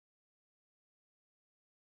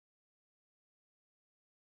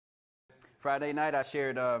Friday night, I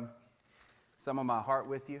shared some of my heart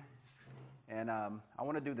with you, and I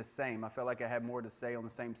want to do the same. I felt like I had more to say on the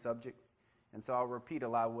same subject, and so I'll repeat a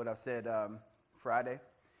lot of what I said Friday.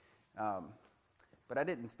 But I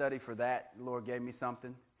didn't study for that. The Lord gave me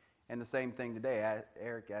something, and the same thing today.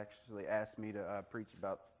 Eric actually asked me to preach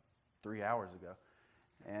about 3 hours ago,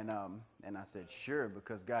 and I said, sure,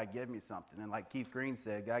 because God gave me something. And like Keith Green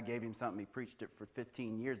said, God gave him something. He preached it for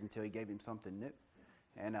 15 years until he gave him something new.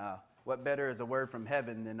 And what better is a word from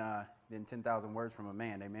heaven than 10,000 words from a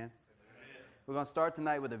man, amen? Amen. We're going to start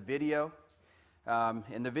tonight with a video.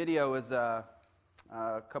 And the video is a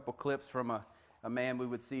couple clips from a man we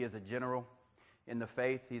would see as a general in the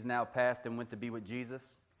faith. He's now passed and went to be with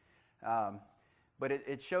Jesus. But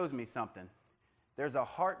it shows me something. There's a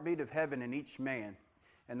heartbeat of heaven in each man.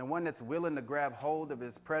 And the one that's willing to grab hold of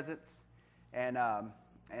his presence and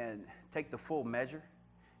take the full measure,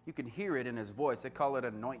 you can hear it in his voice. They call it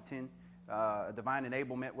anointing, divine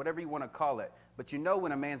enablement, whatever you want to call it. But you know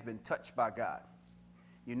when a man's been touched by God.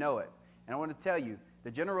 You know it. And I want to tell you, the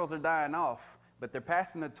generals are dying off, but they're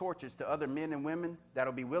passing the torches to other men and women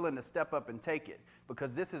that'll be willing to step up and take it.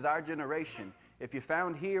 Because this is our generation. If you're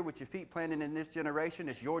found here with your feet planted in this generation,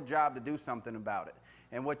 it's your job to do something about it.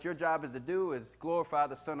 And what your job is to do is glorify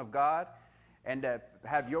the Son of God and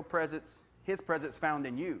have your presence, His presence found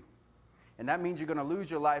in you. And that means you're going to lose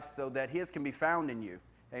your life so that His can be found in you.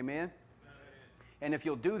 Amen? Amen? And if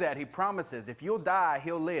you'll do that, He promises, if you'll die,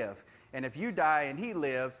 He'll live. And if you die and He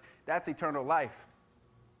lives, that's eternal life.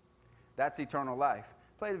 That's eternal life.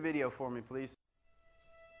 Play the video for me, please.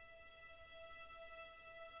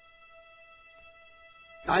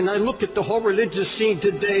 And I look at the whole religious scene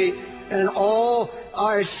today, and all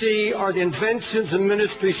I see are the inventions and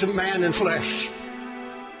ministries of man and flesh.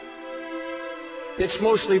 It's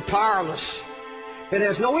mostly powerless. It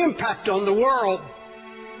has no impact on the world.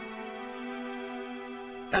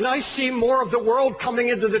 And I see more of the world coming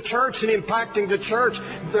into the church and impacting the church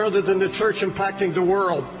rather than the church impacting the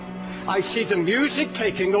world. I see the music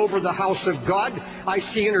taking over the house of God. I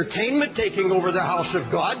see entertainment taking over the house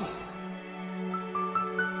of God.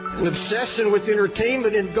 An obsession with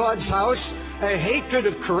entertainment in God's house, a hatred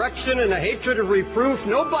of correction and a hatred of reproof.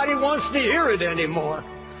 Nobody wants to hear it anymore.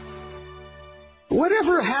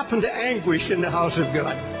 Whatever happened to anguish in the house of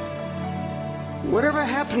God? Whatever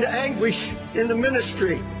happened to anguish in the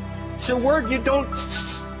ministry? It's a word you don't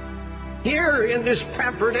hear in this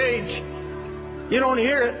pampered age. You don't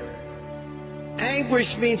hear it.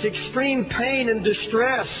 Anguish means extreme pain and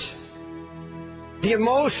distress. The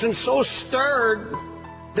emotion so stirred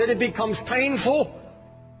that it becomes painful.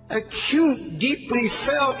 Acute, deeply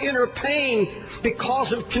felt inner pain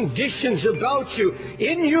because of conditions about you,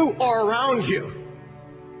 in you or around you.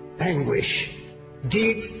 Anguish,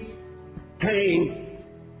 deep pain,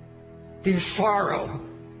 deep sorrow,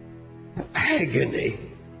 agony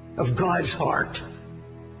of God's heart.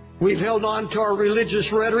 We've held on to our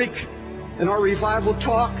religious rhetoric and our revival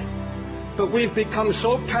talk, but we've become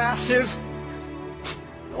so passive.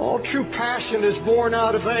 All true passion is born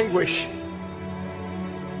out of anguish.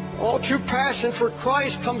 All true passion for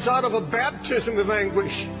Christ comes out of a baptism of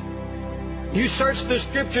anguish. You search the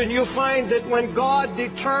Scripture and you'll find that when God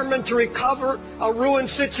determined to recover a ruined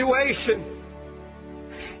situation,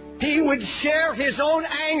 He would share His own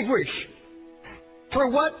anguish for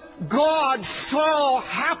what God saw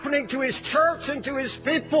happening to His church and to His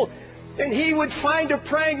people. And He would find a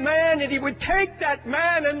praying man, and He would take that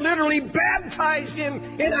man and literally baptize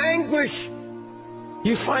him in anguish.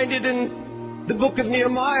 You find it in the book of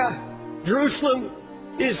Nehemiah. Jerusalem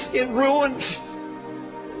is in ruins.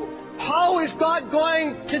 How is God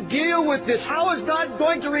going to deal with this? How is God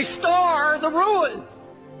going to restore the ruin?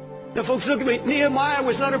 Now, folks, look at me. Nehemiah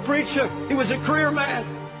was not a preacher. He was a career man.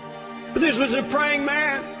 But this was a praying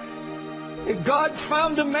man. And God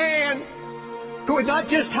found a man who would not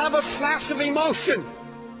just have a flash of emotion,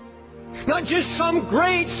 not just some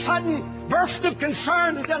great sudden burst of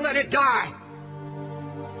concern and then let it die.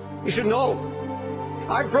 He said, no,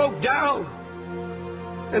 I broke down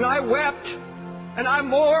and I wept and I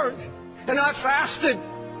mourned and I fasted.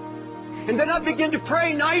 And then I began to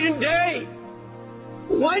pray night and day.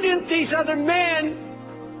 Why didn't these other men,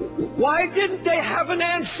 why didn't they have an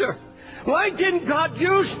answer? Why didn't God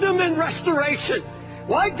use them in restoration?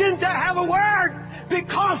 Why didn't they have a word?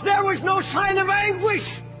 Because there was no sign of anguish.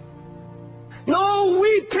 No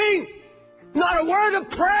weeping. Not a word of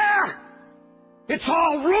prayer. It's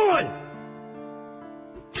all ruin.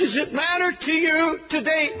 Does it matter to you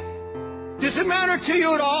today? Does it matter to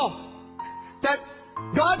you at all that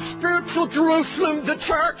God's spiritual Jerusalem, the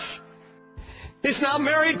church, is now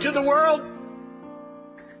married to the world?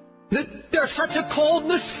 That there's such a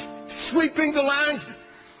coldness sweeping the land.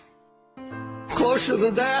 Closer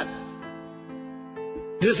than that,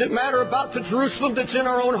 does it matter about the Jerusalem that's in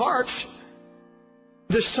our own hearts?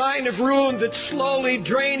 The sign of ruin that's slowly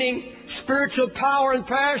draining spiritual power and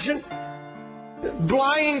passion,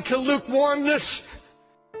 blind to lukewarmness,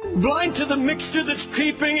 blind to the mixture that's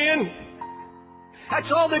creeping in.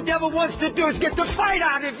 That's all the devil wants to do, is get the fight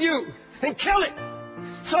out of you and kill it.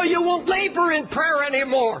 So you won't labor in prayer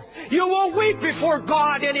anymore. You won't weep before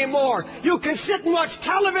God anymore. You can sit and watch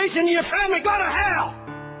television and your family go to hell.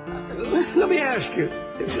 Let me ask you,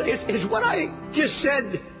 is what I just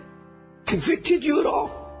said convicted you at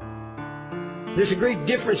all? There's a great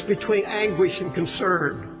difference between anguish and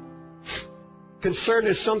concern. Concern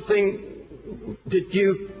is something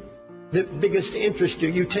that begins to interest you.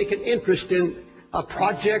 You take an interest in a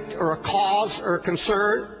project or a cause or a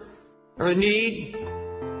concern or a need.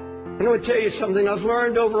 And I want to tell you something I've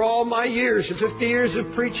learned over all my years, 50 years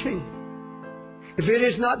of preaching. If it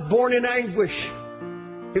is not born in anguish,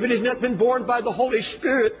 if it has not been born by the Holy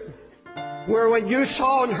Spirit, where when you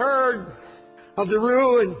saw and heard of the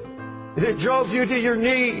ruin that drove you to your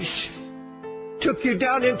knees, took you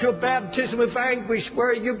down into a baptism of anguish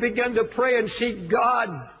where you began to pray and seek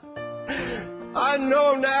God, I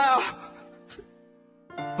know now.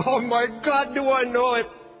 Oh my God, do I know it.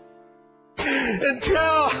 Until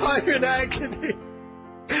I'm in agony,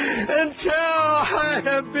 until I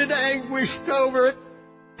have been anguished over it,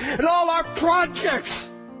 and all our projects,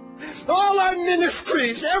 all our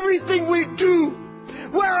ministries, everything we do,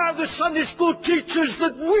 where are the Sunday school teachers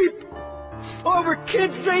that weep over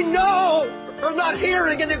kids they know are not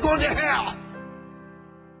hearing and they're going to hell?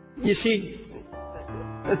 You see,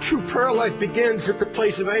 a true prayer life begins at the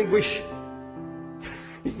place of anguish.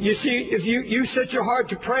 You see, if you set your heart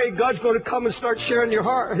to pray, God's going to come and start sharing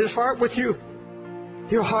His heart with you.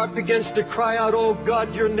 Your heart begins to cry out, oh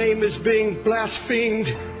God, your name is being blasphemed.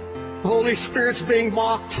 The Holy Spirit's being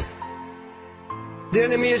mocked. The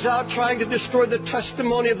enemy is out trying to destroy the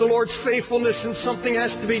testimony of the Lord's faithfulness, and something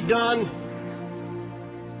has to be done.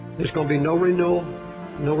 There's going to be no renewal,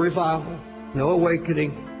 no revival, no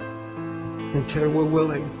awakening until we're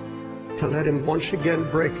willing to let Him once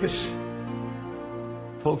again break us.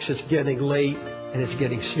 Folks, it's getting late and it's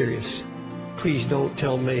getting serious. Please don't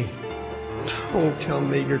tell me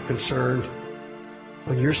you're concerned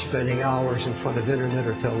when you're spending hours in front of internet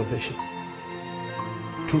or television.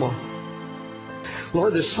 Come on.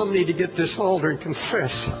 Lord, there's some need to get this altar and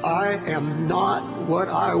confess, I am not what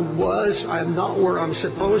I was. I am not where I'm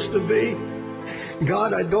supposed to be.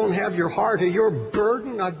 God, I don't have your heart or your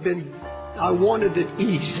burden. I wanted it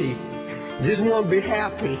easy. Didn't want to be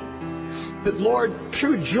happy. But Lord,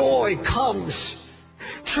 true joy comes.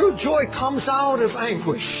 True joy comes out of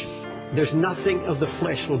anguish. There's nothing of the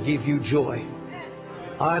flesh will give you joy.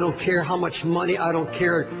 I don't care how much money, I don't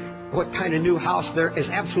care what kind of new house, there is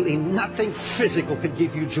absolutely nothing physical can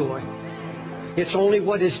give you joy. It's only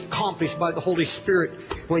what is accomplished by the Holy Spirit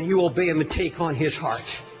when you obey Him and take on His heart.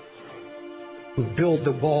 Build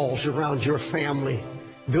the walls around your family.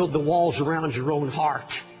 Build the walls around your own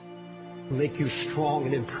heart. Make you strong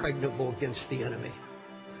and impregnable against the enemy.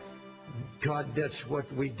 God, that's what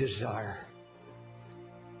we desire.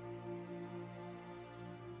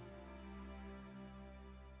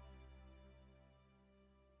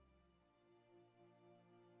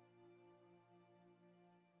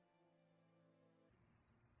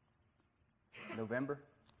 November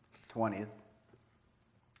 20th.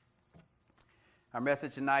 Our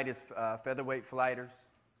message tonight is Featherweight Flighters,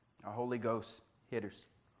 our Holy Ghost hitters.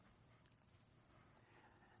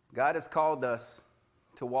 God has called us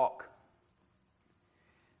to walk,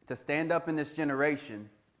 to stand up in this generation,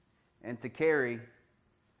 and to carry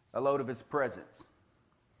a load of His presence.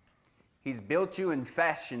 He's built you and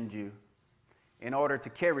fashioned you in order to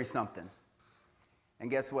carry something. And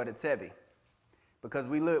guess what? It's heavy. Because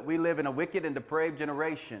we live in a wicked and depraved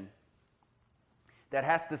generation that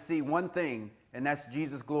has to see one thing, and that's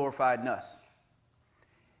Jesus glorified in us.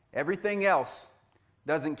 Everything else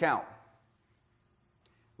doesn't count.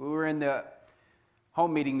 We were in the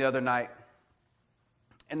home meeting the other night,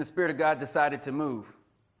 and the Spirit of God decided to move.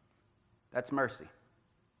 That's mercy.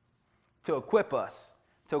 To equip us,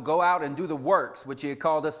 to go out and do the works which He had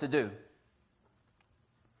called us to do.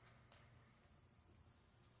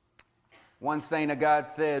 One saint of God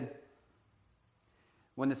said,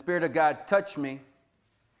 when the Spirit of God touched me,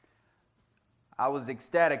 I was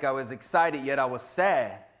ecstatic, I was excited, yet I was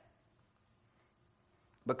sad.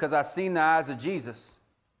 Because I seen the eyes of Jesus.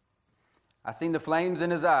 I seen the flames in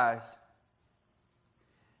His eyes.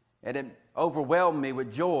 And it overwhelmed me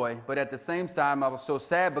with joy, but at the same time, I was so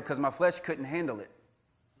sad because my flesh couldn't handle it.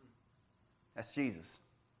 That's Jesus.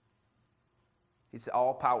 He's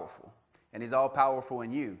all powerful, and he's all powerful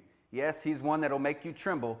in you. Yes, he's one that'll make you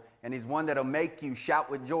tremble, and he's one that'll make you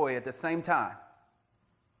shout with joy at the same time.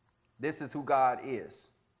 This is who God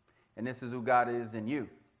is, and this is who God is in you.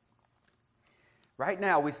 Right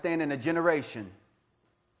now, we stand in a generation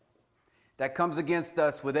that comes against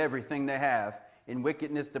us with everything they have in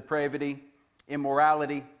wickedness, depravity,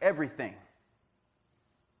 immorality, everything.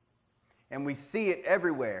 And we see it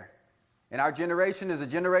everywhere. And our generation is a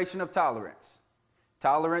generation of tolerance.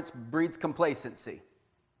 Tolerance breeds complacency.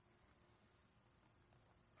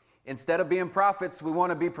 Instead of being prophets, we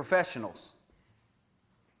want to be professionals.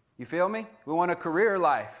 You feel me? We want a career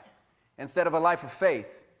life instead of a life of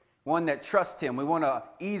faith, one that trusts him. We want an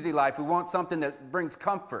easy life. We want something that brings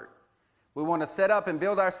comfort. We want to set up and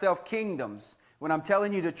build ourselves kingdoms. When I'm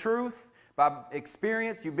telling you the truth, by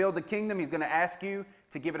experience, you build the kingdom, he's going to ask you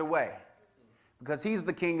to give it away. Because he's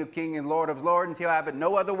the King of kings and Lord of lords, and he'll have it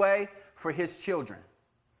no other way for his children.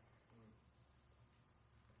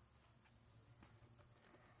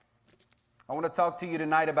 I want to talk to you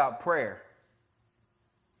tonight about prayer.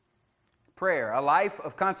 Prayer, a life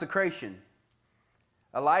of consecration.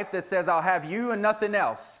 A life that says, I'll have you and nothing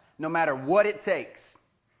else, no matter what it takes.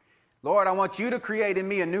 Lord, I want you to create in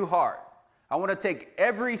me a new heart. I want to take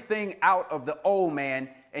everything out of the old man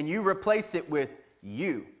and you replace it with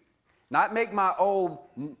you. Not make my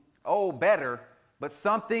old better, but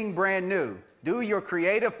something brand new. Do your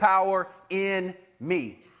creative power in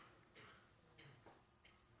me.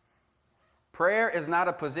 Prayer is not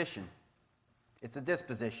a position. It's a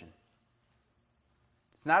disposition.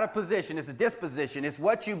 It's not a position, it's a disposition. It's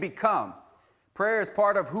what you become. Prayer is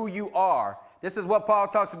part of who you are. This is what Paul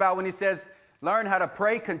talks about when he says, learn how to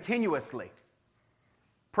pray continuously.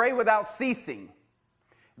 Pray without ceasing,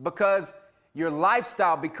 because your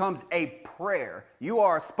lifestyle becomes a prayer. You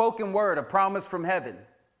are a spoken word, a promise from heaven.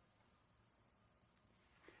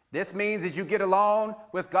 This means as you get along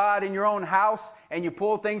with God in your own house and you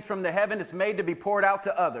pull things from the heaven, it's made to be poured out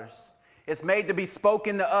to others. It's made to be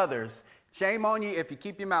spoken to others. Shame on you if you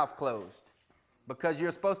keep your mouth closed, because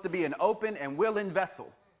you're supposed to be an open and willing vessel.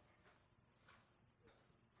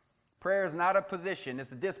 Prayer is not a position,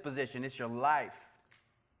 it's a disposition, it's your life.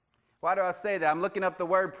 Why do I say that? I'm looking up the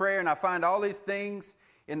word prayer and I find all these things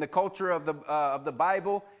in the culture of the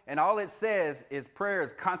Bible, and all it says is prayer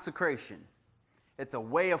is consecration. It's a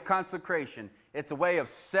way of consecration. It's a way of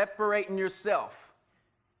separating yourself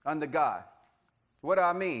unto God. What do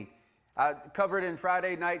I mean? I covered in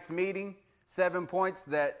Friday night's meeting 7 points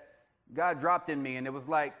that God dropped in me, and it was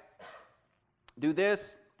like, do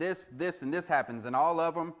this, this, this, and this happens, and all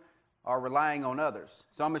of them are relying on others.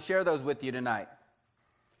 So I'm going to share those with you tonight.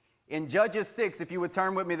 In Judges 6, if you would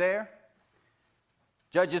turn with me there.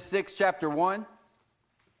 Judges 6, chapter 1.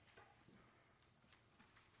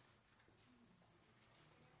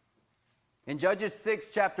 In Judges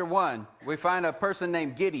 6, chapter 1, we find a person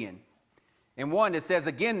named Gideon. In 1, it says,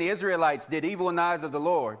 again, the Israelites did evil in the eyes of the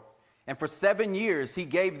Lord, and for 7 years he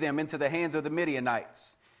gave them into the hands of the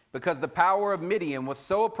Midianites. Because the power of Midian was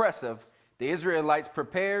so oppressive, the Israelites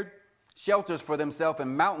prepared shelters for themselves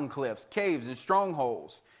in mountain cliffs, caves, and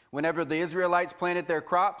strongholds. Whenever the Israelites planted their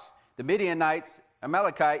crops, the Midianites,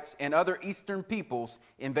 Amalekites, and other eastern peoples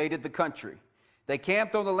invaded the country. They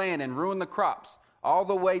camped on the land and ruined the crops all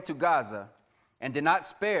the way to Gaza, and did not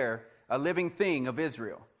spare a living thing of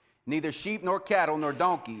Israel, neither sheep nor cattle nor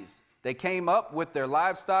donkeys. They came up with their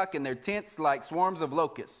livestock and their tents like swarms of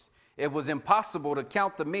locusts. It was impossible to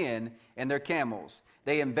count the men and their camels.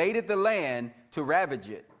 They invaded the land to ravage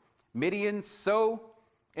it. Midian so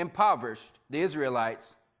impoverished the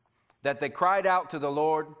Israelites that they cried out to the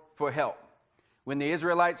Lord for help. When the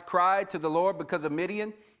Israelites cried to the Lord because of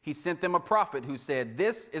Midian, he sent them a prophet who said,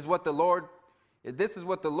 This is what the Lord,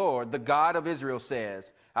 the God of Israel,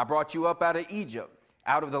 says. I brought you up out of Egypt,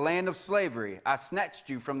 out of the land of slavery. I snatched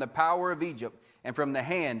you from the power of Egypt and from the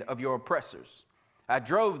hand of your oppressors. I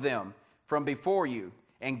drove them from before you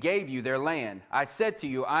and gave you their land. I said to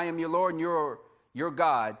you, I am your Lord and your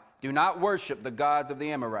God. Do not worship the gods of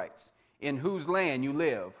the Amorites, in whose land you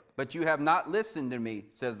live. But you have not listened to me,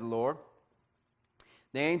 says the Lord.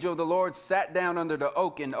 The angel of the Lord sat down under the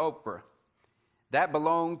oak in Ophrah. That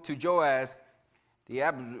belonged to Joash the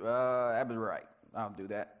Abizrite. I'll do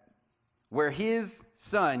that. Where his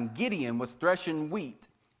son Gideon was threshing wheat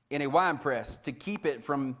in a winepress to keep it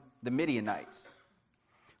from the Midianites.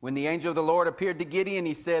 When the angel of the Lord appeared to Gideon,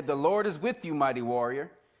 he said, The Lord is with you, mighty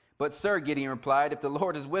warrior. But sir, Gideon replied, if the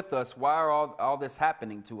Lord is with us, why are all this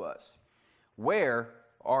happening to us? Where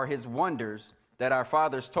are his wonders that our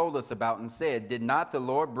fathers told us about and said, did not the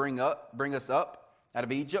Lord bring us up out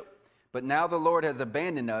of Egypt? But now the Lord has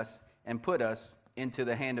abandoned us and put us into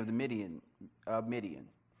the hand of the Midian.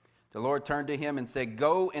 The Lord turned to him and said,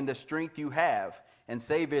 go in the strength you have and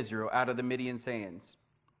save Israel out of the Midian's hands.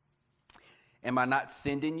 Am I not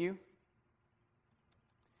sending you?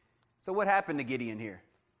 So what happened to Gideon here?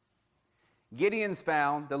 Gideon's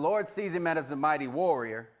found, the Lord sees him as a mighty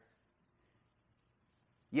warrior,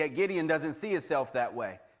 yet Gideon doesn't see himself that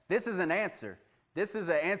way. This is an answer. This is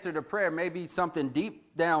an answer to prayer, maybe something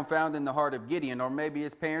deep down found in the heart of Gideon, or maybe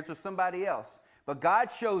his parents or somebody else. But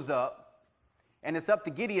God shows up, and it's up to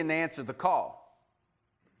Gideon to answer the call.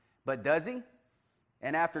 But does he?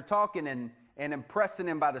 And after talking and impressing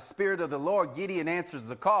him by the Spirit of the Lord, Gideon answers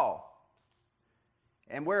the call.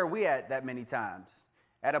 And where are we at that many times?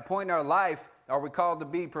 At a point in our life, are we called to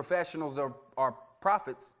be professionals or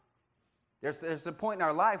prophets? There's a point in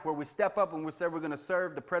our life where we step up and we say we're going to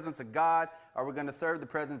serve the presence of God, or we're going to serve the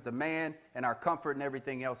presence of man and our comfort and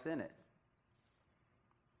everything else in it.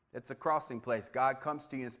 It's a crossing place. God comes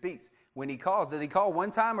to you and speaks. When he calls, does he call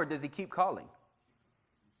one time or does he keep calling?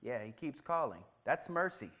 Yeah, he keeps calling. That's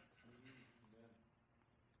mercy.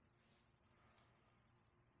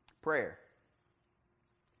 Prayer.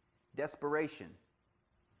 Desperation.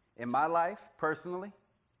 In my life, personally,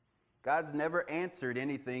 God's never answered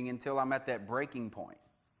anything until I'm at that breaking point.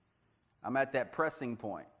 I'm at that pressing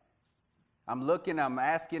point. I'm looking, I'm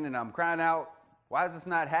asking, and I'm crying out, why is this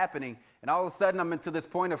not happening? And all of a sudden, I'm into this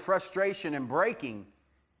point of frustration and breaking,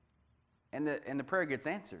 and the prayer gets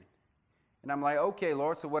answered. And I'm like, okay,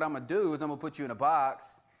 Lord, so what I'm going to do is I'm going to put you in a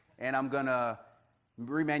box, and I'm going to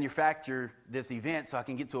remanufacture this event so I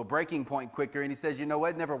can get to a breaking point quicker. And he says, you know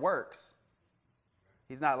what? It never works.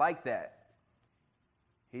 He's not like that.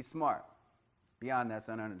 He's smart. Beyond that's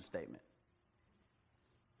an understatement.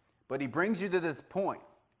 But he brings you to this point.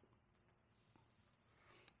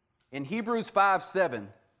 In Hebrews 5:7,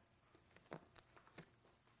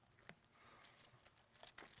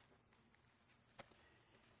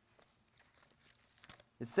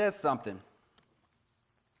 it says something.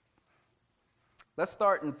 Let's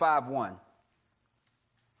start in 5:1.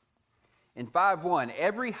 In 5:1,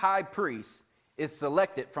 every high priest is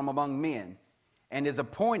selected from among men and is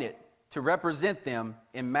appointed to represent them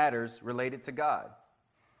in matters related to God,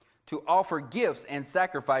 to offer gifts and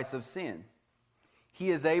sacrifice of sin. He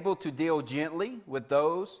is able to deal gently with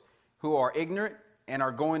those who are ignorant and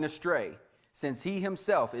are going astray, since he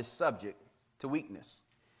himself is subject to weakness.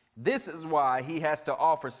 This is why he has to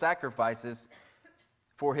offer sacrifices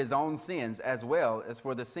for his own sins as well as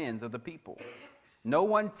for the sins of the people. No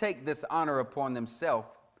one take this honor upon themselves,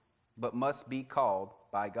 but must be called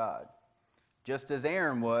by God. Just as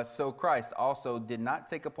Aaron was, so Christ also did not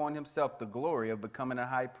take upon himself the glory of becoming a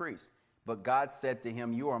high priest. But God said to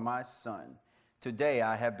him, you are my son. Today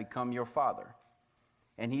I have become your father.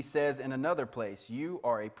 And he says in another place, you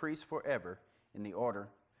are a priest forever in the order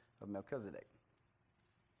of Melchizedek.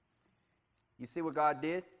 You see what God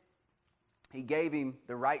did? He gave him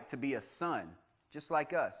the right to be a son, just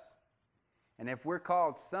like us. And if we're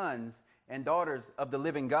called sons and daughters of the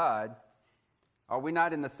living God, are we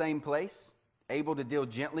not in the same place, able to deal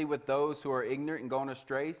gently with those who are ignorant and going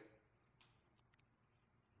astray,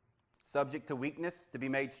 subject to weakness to be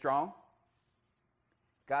made strong?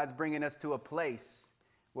 God's bringing us to a place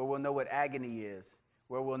where we'll know what agony is,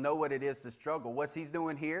 where we'll know what it is to struggle. What's he's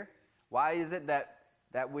doing here? Why is it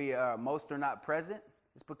that we most are not present?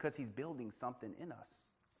 It's because he's building something in us.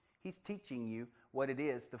 He's teaching you what it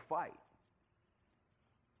is to fight.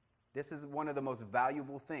 This is one of the most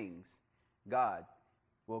valuable things God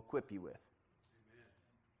will equip you with. Amen.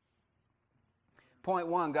 Point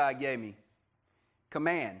one God gave me.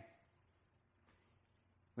 Command.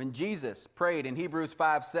 When Jesus prayed in Hebrews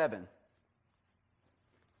 5:7, I'm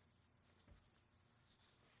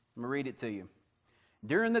going to read it to you.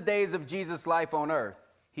 During the days of Jesus' life on earth,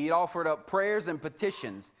 he offered up prayers and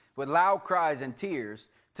petitions with loud cries and tears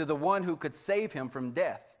to the one who could save him from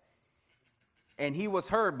death. And he was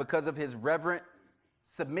heard because of his reverent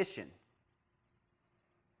submission.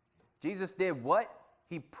 Jesus did what?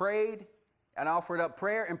 He prayed and offered up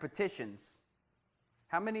prayer and petitions.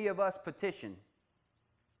 How many of us petition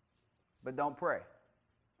but don't pray?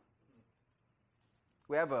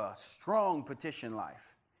 We have a strong petition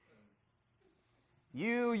life.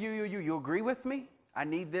 You agree with me? I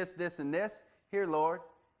need this, this, and this. Here, Lord,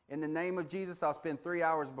 in the name of Jesus, I'll spend 3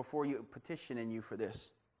 hours before you petitioning you for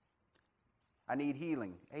this. I need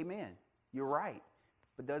healing. Amen. You're right.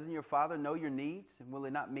 But doesn't your Father know your needs, and will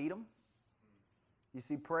he not meet them? You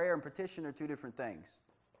see, prayer and petition are two different things.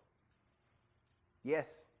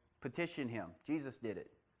 Yes, petition him. Jesus did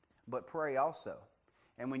it. But pray also.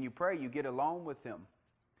 And when you pray, you get alone with him.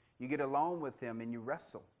 You get alone with him and you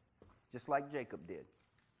wrestle, just like Jacob did.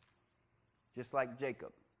 Just like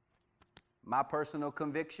Jacob. My personal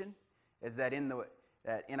conviction is that in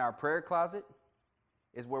our prayer closet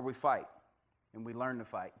is where we fight and we learn to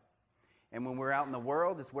fight. And when we're out in the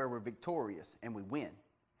world, it's where we're victorious and we win.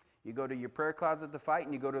 You go to your prayer closet to fight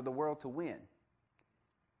and you go to the world to win.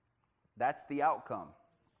 That's the outcome.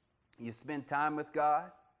 You spend time with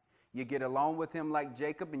God. You get alone with him like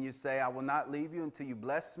Jacob and you say, I will not leave you until you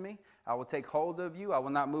bless me. I will take hold of you. I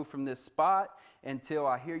will not move from this spot until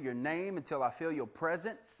I hear your name, until I feel your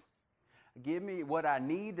presence. Give me what I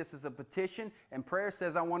need. This is a petition. And prayer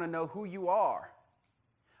says, I want to know who you are.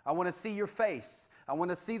 I want to see your face. I want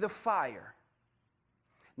to see the fire.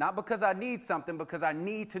 Not because I need something, because I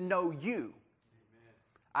need to know you.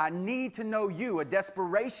 I need to know you. A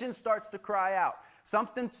desperation starts to cry out.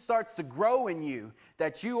 Something starts to grow in you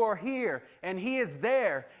that you are here and he is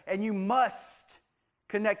there and you must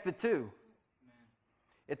connect the two.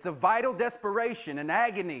 It's a vital desperation, an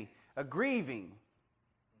agony, a grieving.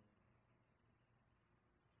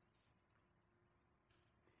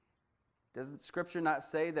 Doesn't Scripture not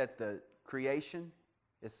say that the creation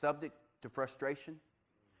is subject to frustration?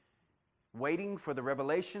 Waiting for the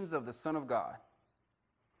revelations of the Son of God.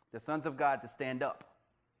 The sons of God to stand up.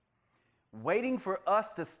 Waiting for us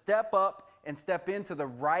to step up and step into the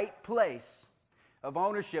right place of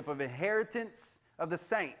ownership, of inheritance of the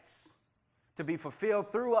saints to be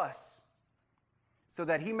fulfilled through us so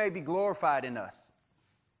that he may be glorified in us.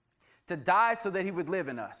 To die so that he would live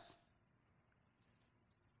in us.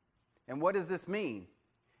 And what does this mean?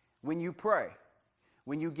 When you pray,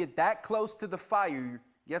 when you get that close to the fire,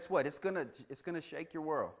 guess what? It's gonna shake your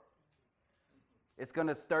world. It's going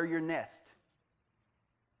to stir your nest.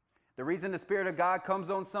 The reason the Spirit of God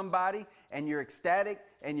comes on somebody and you're ecstatic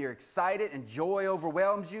and you're excited and joy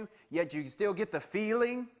overwhelms you, yet you still get the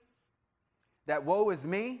feeling that woe is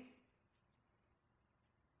me,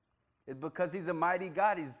 it's because he's a mighty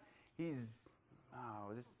God.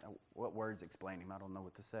 What words explain him? I don't know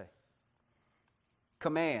what to say.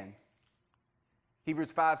 Command.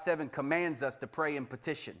 Hebrews 5:7 commands us to pray and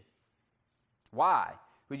petition. Why?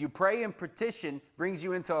 When you pray and petition brings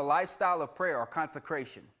you into a lifestyle of prayer or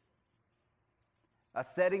consecration. A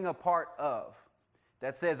setting apart of.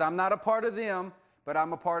 That says, I'm not a part of them, but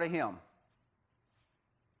I'm a part of him.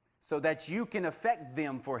 So that you can affect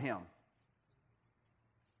them for him.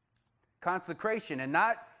 Consecration, and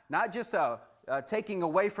not just taking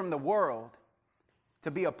away from the world to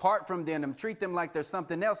be apart from them and treat them like there's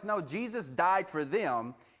something else. No, Jesus died for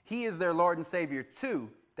them. He is their Lord and Savior too.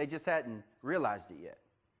 They just hadn't realized it yet.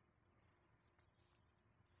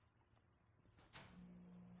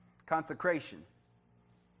 Consecration.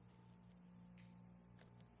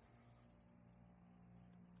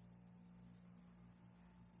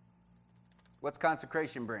 What's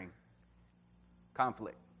consecration bring?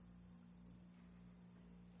 Conflict.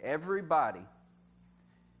 Everybody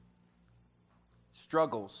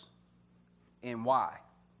struggles in why.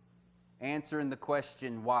 Answering the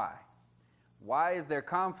question why. Why is there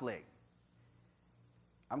conflict?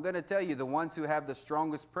 I'm going to tell you, the ones who have the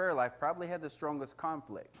strongest prayer life probably have the strongest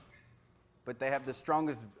conflict. But they have the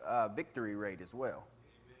strongest victory rate as well.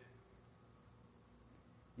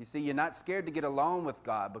 You see, you're not scared to get alone with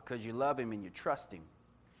God because you love him and you trust him.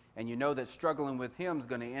 And you know that struggling with him is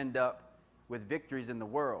going to end up with victories in the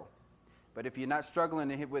world. But if you're not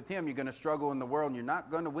struggling with him, you're going to struggle in the world and you're not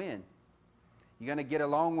going to win. You're going to get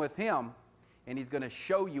along with him and he's going to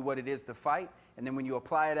show you what it is to fight. And then when you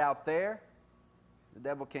apply it out there, the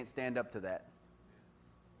devil can't stand up to that.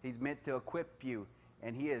 He's meant to equip you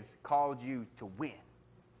and he has called you to win.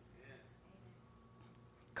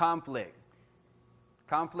 Conflict.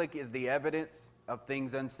 Conflict is the evidence of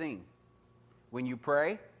things unseen. When you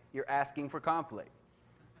pray, you're asking for conflict.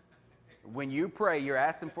 When you pray, you're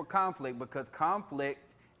asking for conflict because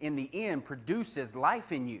conflict in the end produces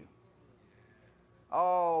life in you.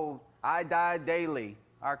 Oh, I die daily,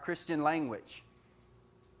 our Christian language.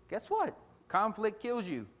 Guess what? Conflict kills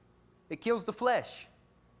you. It kills the flesh.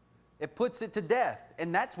 It puts it to death.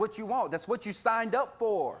 And that's what you want. That's what you signed up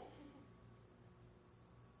for.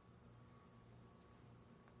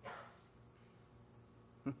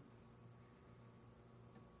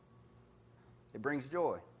 It brings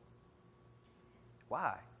joy.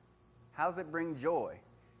 Why? How does it bring joy?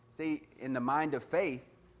 See, in the mind of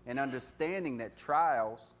faith and understanding that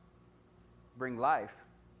trials bring life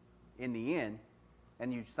in the end,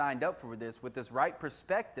 and you signed up for this, with this right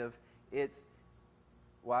perspective, it's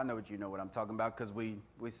Well, I know what I'm talking about because we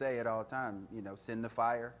say it all the time, send the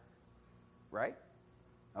fire, right?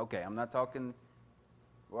 Okay, I'm not talking,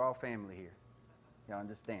 we're all family here. Y'all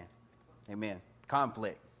understand? Amen.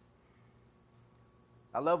 Conflict.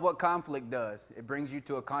 I love what conflict does. It brings you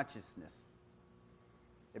to a consciousness.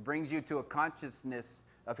 It brings you to a consciousness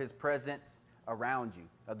of his presence around you,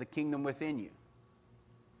 of the kingdom within you.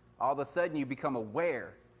 All of a sudden you become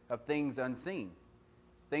aware of things unseen,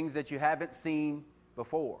 things that you haven't seen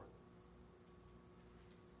before.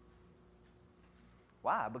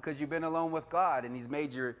 Why? Because you've been alone with God and he's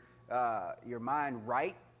made your mind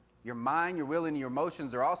right. Your mind, your will, and your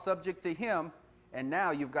emotions are all subject to him. And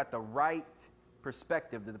now you've got the right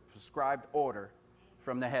perspective to the prescribed order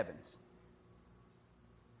from the heavens.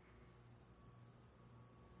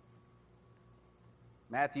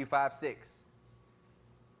 Matthew 5:6.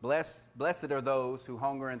 Blessed are those who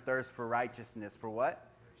hunger and thirst for righteousness. For what?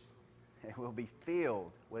 They will be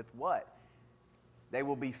filled with what? They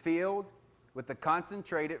will be filled with the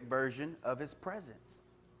concentrated version of his presence.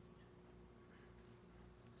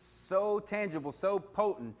 So tangible, so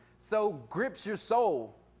potent, so grips your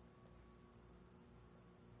soul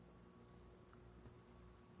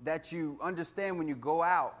that you understand when you go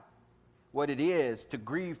out what it is to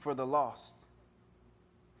grieve for the lost,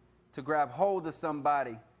 to grab hold of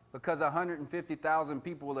somebody because 150,000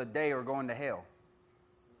 people a day are going to hell.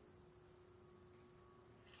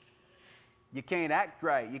 You can't act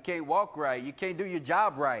right. You can't walk right. You can't do your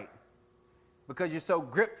job right because you're so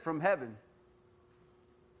gripped from heaven.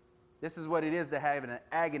 This is what it is to have an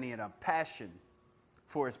agony and a passion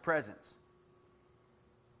for his presence.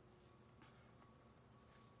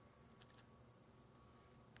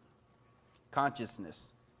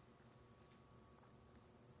 Consciousness.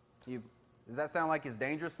 Does that sound like it's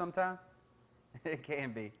dangerous sometimes? It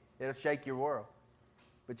can be. It'll shake your world.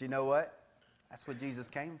 But you know what? That's what Jesus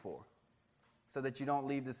came for. So that you don't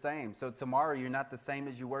leave the same. So tomorrow you're not the same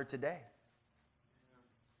as you were today.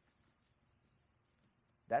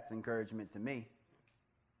 That's encouragement to me.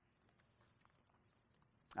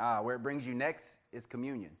 Where it brings you next is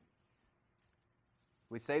communion.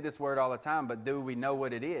 We say this word all the time, but do we know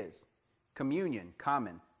what it is? Communion,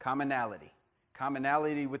 commonality.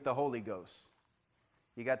 Commonality with the Holy Ghost.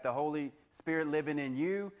 You got the Holy Spirit living in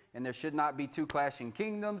you, and there should not be two clashing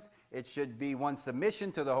kingdoms. It should be one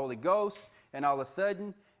submission to the Holy Ghost, and all of a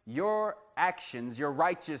sudden, your actions, your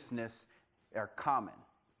righteousness are common.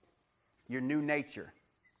 Your new nature.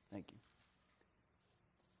 Thank you.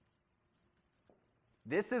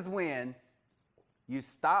 This is when you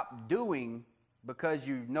stop doing because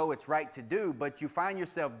you know it's right to do, but you find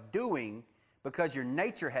yourself doing because your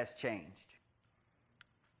nature has changed.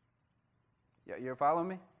 You're following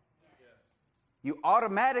me? Yes. You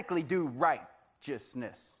automatically do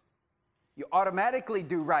righteousness. You automatically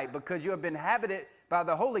do right because you have been inhabited by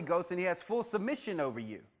the Holy Ghost and he has full submission over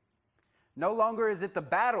you. No longer is it the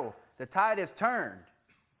battle. The tide has turned.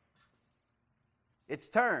 It's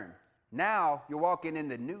turned. Now you're walking in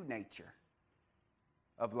the new nature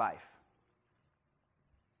of life.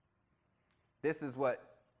 This is what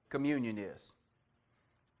communion is.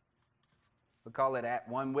 We call it at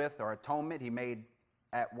one with or atonement. He made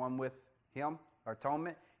at one with him, or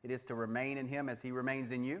atonement. It is to remain in him as he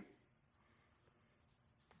remains in you.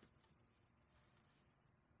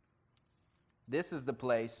 This is the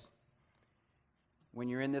place, when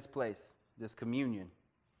you're in this place, this communion,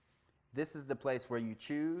 this is the place where you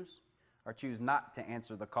choose or choose not to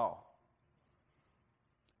answer the call.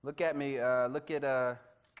 Look at me, look at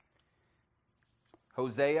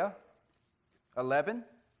Hosea 11.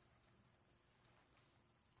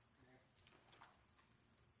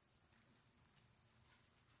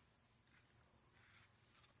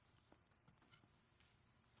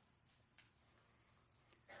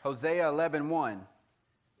 Hosea 11:1.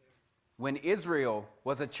 When Israel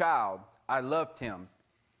was a child, I loved him,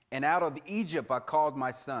 and out of Egypt I called my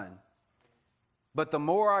son. But the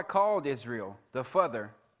more I called Israel, the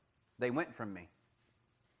further they went from me.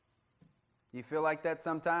 Do you feel like that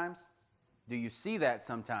sometimes? Do you see that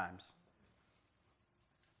sometimes?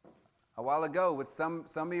 A while ago, with some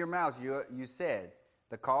of your mouths, you said,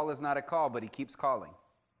 the call is not a call, but he keeps calling.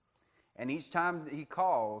 And each time he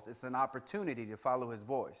calls, it's an opportunity to follow his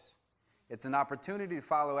voice. It's an opportunity to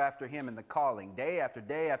follow after him in the calling, day after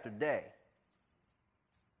day after day.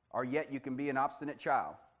 Or yet you can be an obstinate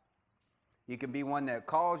child. You can be one that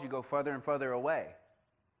calls, you go further and further away.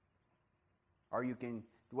 Or you can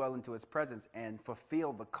dwell into his presence and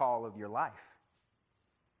fulfill the call of your life.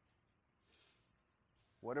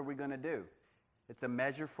 What are we going to do? It's a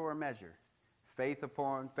measure for a measure. Faith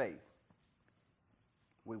upon faith.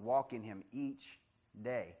 We walk in him each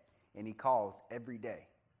day. And he calls every day.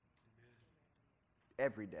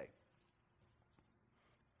 Every day.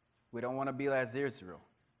 We don't want to be like Israel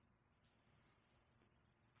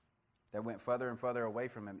that went further and further away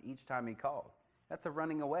from him each time he called. That's a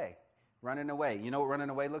running away. Running away. You know what running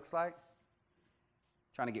away looks like?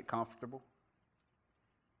 Trying to get comfortable.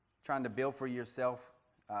 Trying to build for yourself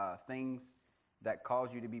things that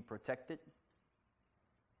cause you to be protected.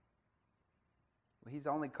 Well, he's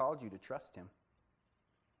only called you to trust him.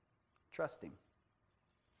 Trust him.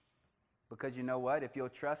 Because you know what? If you'll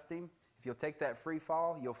trust him, if you'll take that free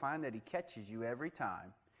fall, you'll find that he catches you every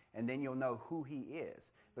time. And then you'll know who he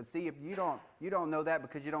is. But see, if you don't know that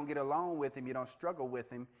because you don't get along with him, you don't struggle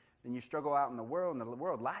with him, then you struggle out in the world, and the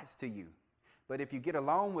world lies to you. But if you get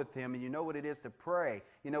along with him and you know what it is to pray,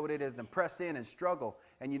 you know what it is to press in and struggle,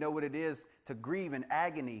 and you know what it is to grieve in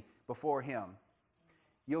agony before him,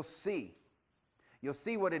 you'll see. You'll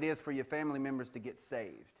see what it is for your family members to get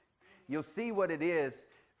saved. You'll see what it is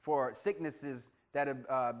for sicknesses that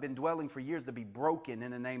have been dwelling for years to be broken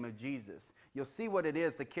in the name of Jesus. You'll see what it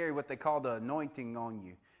is to carry what they call the anointing on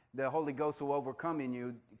you. The Holy Ghost will overcome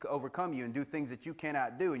you and do things that you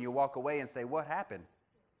cannot do, and you'll walk away and say, what happened?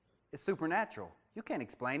 It's supernatural. You can't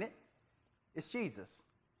explain it. It's Jesus.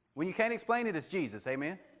 When you can't explain it, it's Jesus.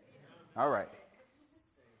 Amen? All right.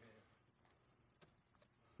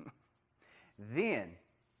 Then,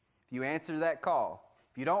 if you answer that call,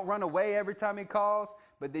 if you don't run away every time he calls,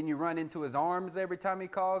 but then you run into his arms every time he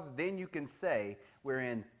calls, then you can say we're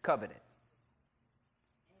in covenant.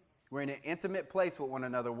 We're in an intimate place with one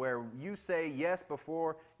another where you say yes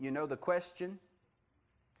before you know the question,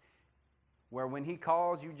 where when he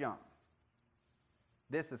calls, you jump.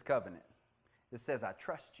 This is covenant. It says, I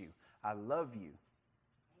trust you. I love you.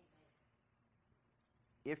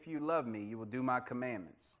 If you love me, you will do my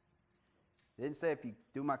commandments. It didn't say if you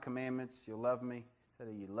do my commandments, you'll love me. It said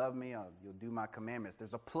if you love me, you'll do my commandments.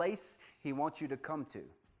 There's a place he wants you to come to.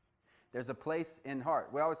 There's a place in heart.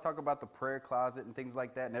 We always talk about the prayer closet and things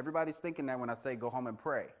like that, and everybody's thinking that when I say go home and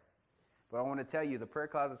pray. But I want to tell you, the prayer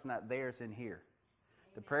closet's not there, it's in here.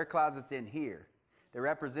 The prayer closet's in here. They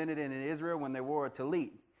represented it in Israel when they wore a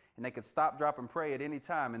tallit, and they could stop, drop, and pray at any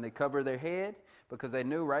time, and they cover their head because they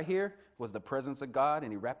knew right here was the presence of God,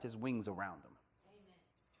 and he wrapped his wings around them. Amen.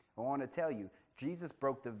 I want to tell you, Jesus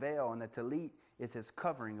broke the veil, and the tallit is his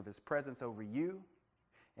covering of his presence over you.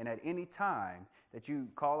 And at any time that you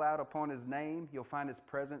call out upon his name, you'll find his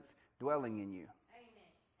presence dwelling in you. Amen.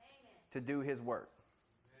 To do his work.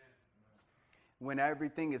 Amen. When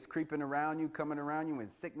everything is creeping around you, coming around you, when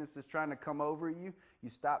sickness is trying to come over you, you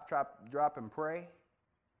stop, drop, and pray.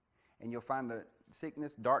 And you'll find the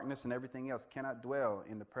sickness, darkness, and everything else cannot dwell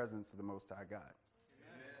in the presence of the Most High God.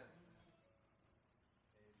 Amen.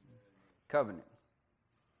 Covenant.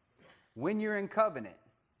 When you're in covenant,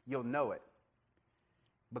 you'll know it.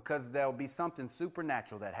 Because there'll be something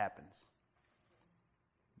supernatural that happens.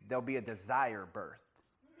 There'll be a desire birthed.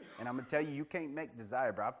 And I'm going to tell you, you can't make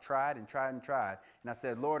desire, bro. I've tried and tried and tried. And I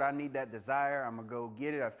said, Lord, I need that desire. I'm going to go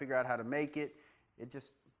get it. I figure out how to make it.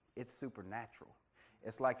 It's supernatural.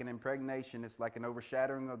 It's like an impregnation. It's like an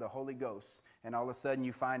overshadowing of the Holy Ghost. And all of a sudden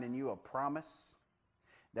you find in you a promise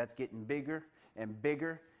that's getting bigger and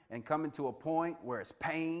bigger and coming to a point where it's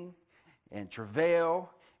pain and travail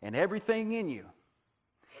and everything in you.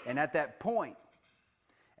 And at that point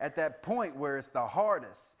where it's the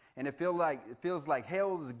hardest and it feels like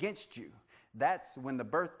hell's against you, that's when the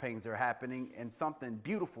birth pains are happening and something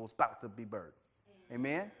beautiful is about to be birthed.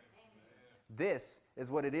 Amen? Amen? This is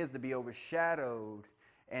what it is to be overshadowed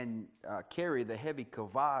and carry the heavy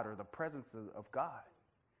kavod or the presence of God.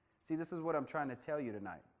 See, this is what I'm trying to tell you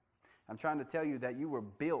tonight. I'm trying to tell you that you were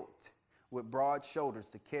built with broad shoulders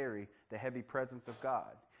to carry the heavy presence of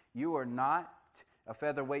God. You are not a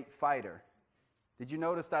featherweight fighter. Did you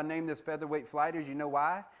notice I named this featherweight fighters? You know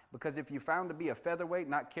why? Because if you found to be a featherweight,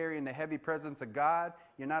 not carrying the heavy presence of God,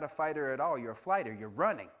 you're not a fighter at all. You're a fighter. You're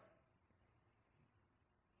running.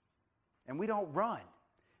 And we don't run.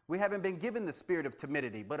 We haven't been given the spirit of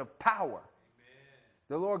timidity, but of power. Amen.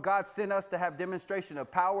 The Lord God sent us to have demonstration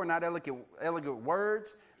of power, not elegant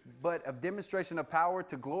words, but of demonstration of power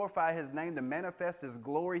to glorify his name, to manifest his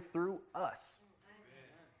glory through us.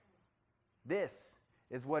 This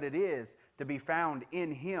is what it is to be found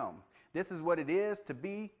in him. This is what it is to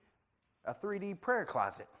be a 3D prayer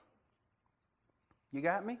closet. You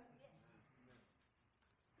got me?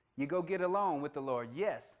 You go get along with the Lord.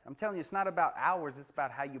 Yes, I'm telling you, it's not about hours. It's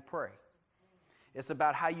about how you pray. It's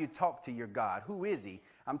about how you talk to your God. Who is he?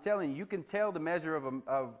 I'm telling you, you can tell the measure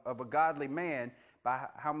of a godly man by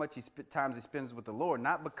how much times he spends with the Lord.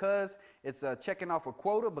 Not because it's checking off a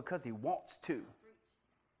quota, because he wants to.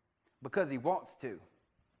 because he wants to.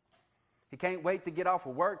 He can't wait to get off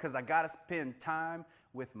of work because I got to spend time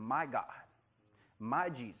with my God, my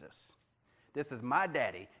Jesus. This is my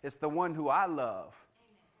daddy. It's the one who I love.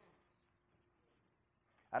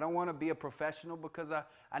 I don't want to be a professional because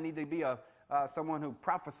I need to be someone who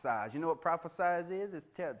prophesies. You know what prophesies is? It's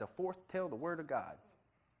the foretell the word of God.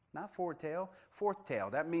 Not foretell, foretell.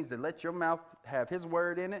 That means to let your mouth have his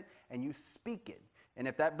word in it and you speak it. And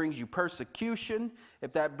if that brings you persecution,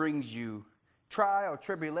 if that brings you trial,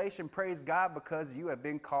 tribulation, praise God, because you have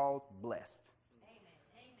been called blessed. Amen.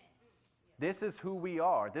 This is who we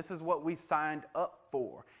are. This is what we signed up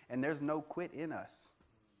for. And there's no quit in us.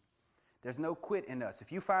 There's no quit in us.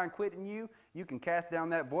 If you find quit in you, you can cast down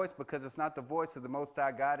that voice because it's not the voice of the Most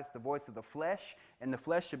High God. It's the voice of the flesh, and the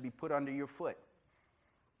flesh should be put under your foot.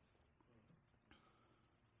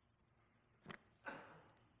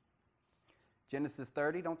 Genesis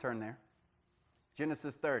 30, don't turn there.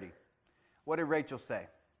 Genesis 30. What did Rachel say?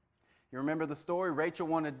 You remember the story? Rachel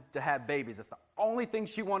wanted to have babies. That's the only thing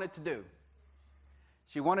she wanted to do.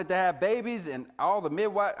 She wanted to have babies, and all the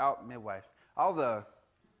midwives, all the,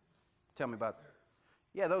 tell me about,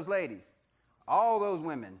 yeah, those ladies, all those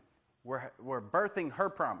women were birthing her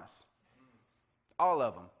promise. All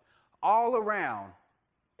of them. All around,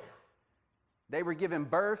 they were giving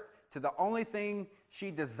birth to the only thing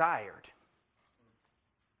she desired.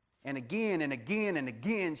 And again and again and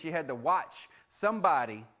again, she had to watch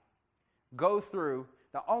somebody go through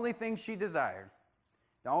the only thing she desired,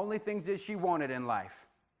 the only things that she wanted in life.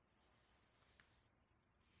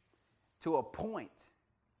 To a point,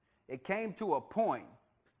 it came to a point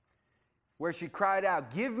where she cried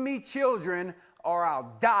out, "Give me children or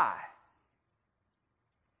I'll die."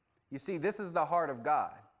 You see, this is the heart of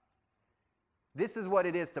God. This is what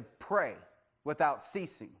it is to pray without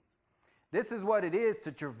ceasing. This is what it is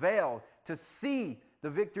to travail, to see the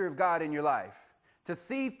victory of God in your life, to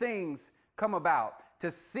see things come about, to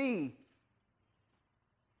see.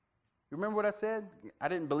 Remember what I said? I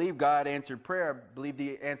didn't believe God answered prayer. I believed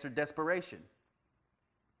he answered desperation.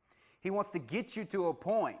 He wants to get you to a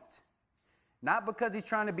point, not because he's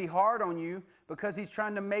trying to be hard on you, because he's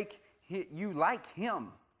trying to make you like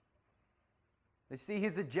him. You see,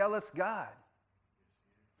 he's a jealous God.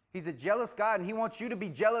 He's a jealous God, and he wants you to be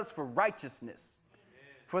jealous for righteousness,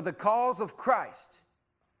 for the cause of Christ.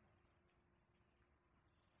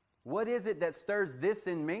 What is it that stirs this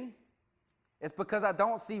in me? It's because I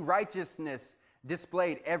don't see righteousness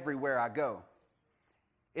displayed everywhere I go.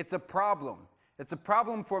 It's a problem. It's a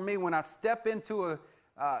problem for me when I step into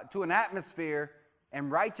an atmosphere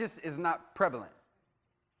and righteousness is not prevalent.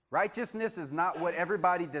 Righteousness is not what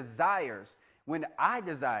everybody desires. When I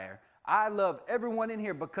desire, I love everyone in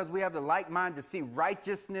here because we have the like mind to see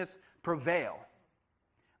righteousness prevail.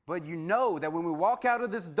 But you know that when we walk out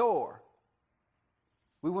of this door,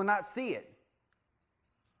 we will not see it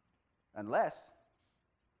unless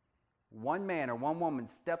one man or one woman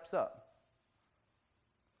steps up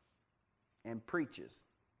and preaches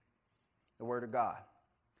the word of God.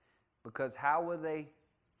 Because how will they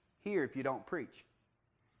hear if you don't preach?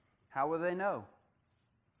 How will they know?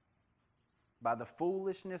 By the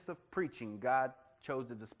foolishness of preaching, God chose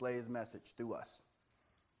to display his message through us.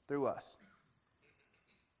 Through us.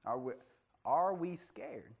 Are we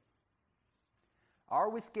scared? Are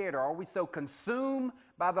we scared, or are we so consumed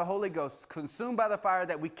by the Holy Ghost, consumed by the fire,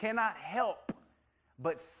 that we cannot help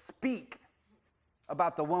but speak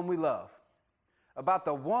about the one we love, about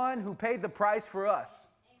the one who paid the price for us,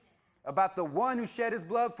 about the one who shed his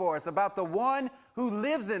blood for us, about the one who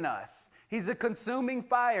lives in us? He's a consuming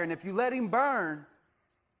fire, and if you let him burn,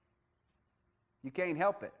 you can't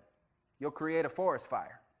help it. You'll create a forest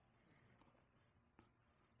fire.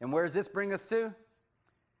 And where does this bring us to?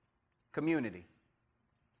 Community.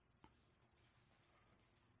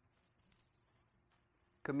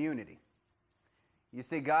 Community. You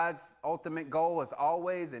see, God's ultimate goal is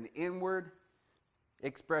always an inward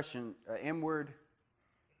expression, inward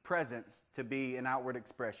presence to be an outward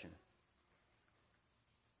expression.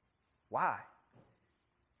 Why?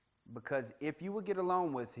 Because if you will get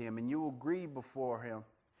alone with him and you will grieve before him,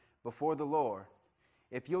 before the Lord,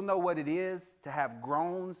 if you'll know what it is to have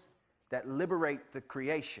groans that liberate the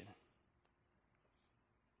creation,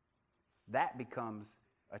 that becomes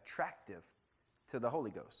attractive to the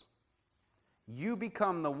Holy Ghost. You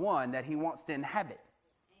become the one that he wants to inhabit.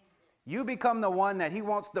 You become the one that he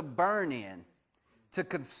wants to burn in, to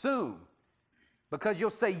consume, because you'll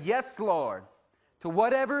say, "Yes, Lord," to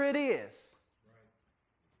whatever it is.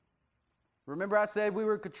 Remember I said we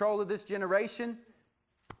were in control of this generation?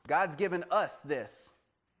 God's given us this.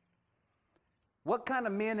 What kind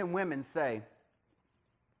of men and women say,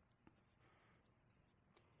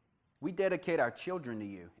 We dedicate our children to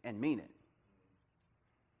you and mean it.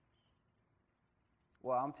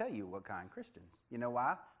 Well, I'll tell you what kind, Christians. You know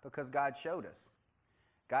why? Because God showed us.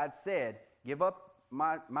 God said, give up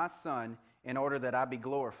my son in order that I be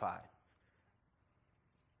glorified.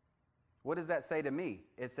 What does that say to me?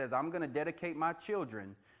 It says I'm going to dedicate my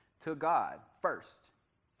children to God first.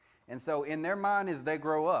 And so in their mind as they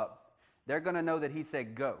grow up, they're going to know that he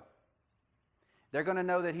said go. They're going to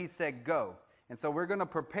know that he said go. And so we're going to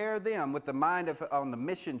prepare them with the mind of on the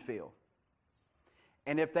mission field.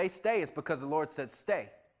 And if they stay, it's because the Lord said stay.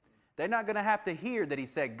 They're not going to have to hear that he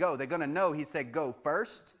said go. They're going to know he said go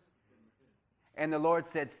first. And the Lord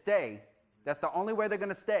said stay. That's the only way they're going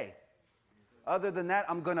to stay. Other than that,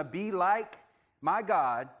 I'm going to be like my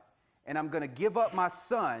God, and I'm going to give up my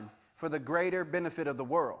son for the greater benefit of the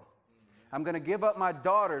world. I'm going to give up my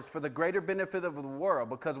daughters for the greater benefit of the world,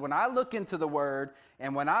 because when I look into the word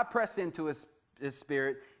and when I press into his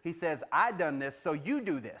spirit, he says, I done this, so you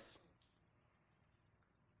do this.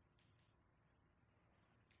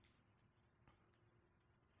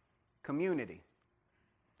 Community.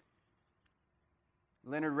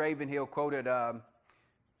 Leonard Ravenhill quoted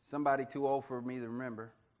somebody too old for me to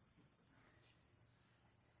remember.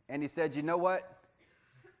 And he said, you know what?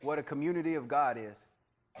 What a community of God is.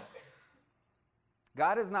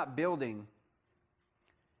 God is not building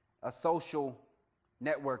a social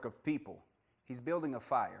network of people. He's building a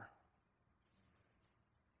fire.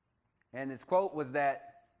 And his quote was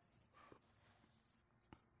that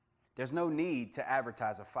there's no need to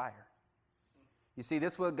advertise a fire. You see,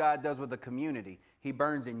 this is what God does with the community. He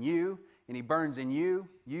burns in you, and he burns in you,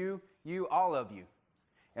 all of you.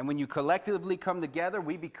 And when you collectively come together,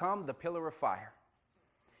 we become the pillar of fire.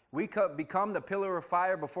 We become the pillar of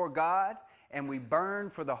fire before God, and we burn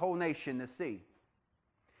for the whole nation to see.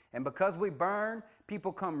 And because we burn,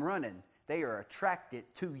 people come running. They are attracted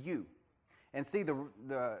to you. And see,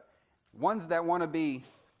 the ones that want to be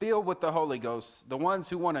filled with the Holy Ghost, the ones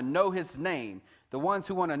who want to know his name, the ones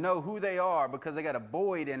who want to know who they are because they got a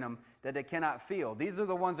void in them that they cannot feel. These are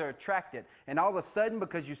the ones that are attracted. And all of a sudden,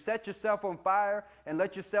 because you set yourself on fire and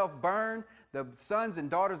let yourself burn, the sons and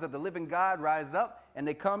daughters of the living God rise up, and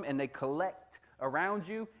they come and they collect around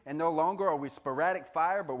you, and no longer are we sporadic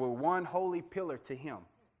fire, but we're one holy pillar to him.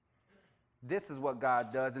 This is what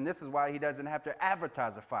God does, and this is why he doesn't have to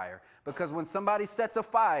advertise a fire. Because when somebody sets a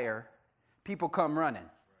fire, people come running.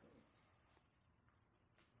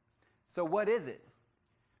 So what is it?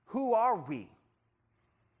 Who are we?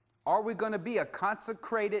 Are we going to be a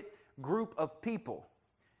consecrated group of people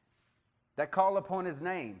that call upon his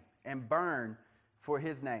name and burn for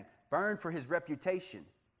his name, burn for his reputation?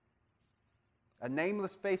 A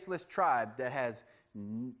nameless, faceless tribe that has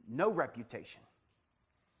no reputation,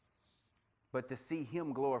 but to see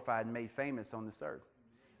him glorified and made famous on this earth.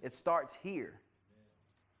 It starts here.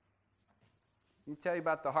 Let me tell you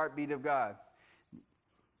about the heartbeat of God.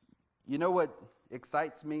 You know what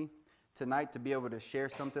excites me tonight to be able to share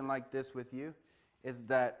something like this with you is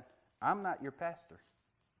that I'm not your pastor.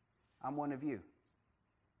 I'm one of you.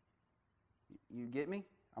 You get me?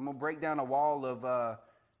 I'm going to break down a wall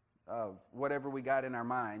of whatever we got in our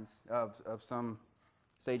minds of some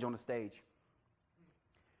sage on the stage.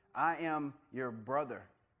 I am your brother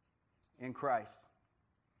in Christ.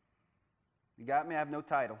 You got me? I have no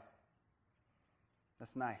title.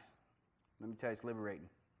 That's nice. Let me tell you, it's liberating.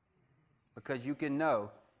 Because you can know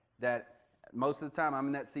that most of the time I'm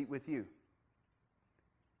in that seat with you.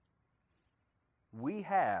 We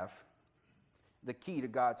have the key to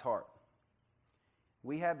God's heart.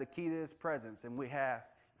 We have the key to his presence, and if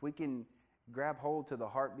we can grab hold to the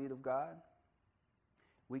heartbeat of God,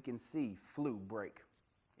 we can see flu break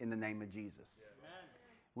in the name of Jesus. Amen.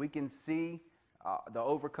 We can see the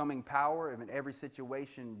overcoming power of every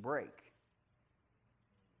situation break.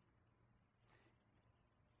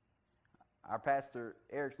 Our pastor,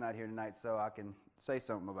 Eric's not here tonight, so I can say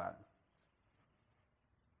something about him.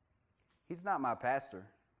 He's not my pastor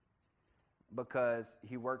because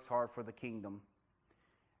he works hard for the kingdom,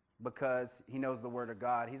 because he knows the word of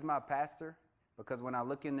God. He's my pastor because when I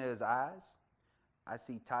look into his eyes, I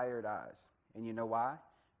see tired eyes. And you know why?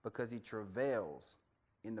 Because he travails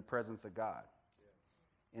in the presence of God,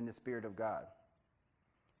 in the Spirit of God.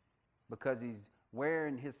 Because he's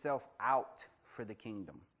wearing himself out for the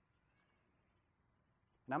kingdom.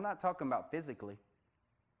 And I'm not talking about physically.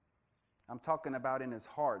 I'm talking about in his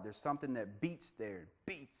heart. There's something that beats there,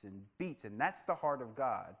 beats and beats. And that's the heart of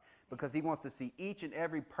God, because he wants to see each and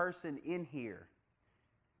every person in here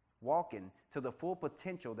walking to the full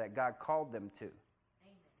potential that God called them to. Amen.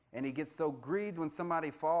 And he gets so grieved when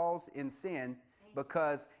somebody falls in sin. Amen.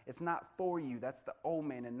 because it's not for you. That's the old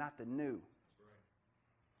man and not the new.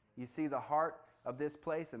 You see, the heart of this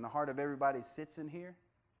place and the heart of everybody who sits in here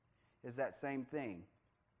is that same thing.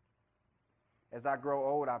 As I grow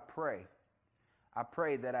old, I pray. I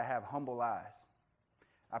pray that I have humble eyes.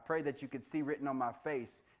 I pray that you could see written on my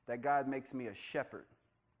face that God makes me a shepherd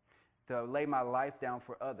to lay my life down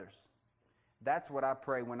for others. That's what I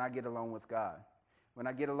pray when I get alone with God. When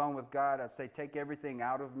I get alone with God, I say, take everything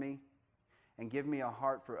out of me and give me a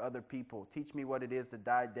heart for other people. Teach me what it is to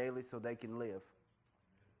die daily so they can live.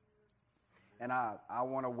 And I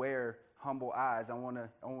want to wear humble eyes. I want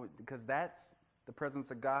to, because that's the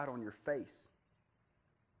presence of God on your face.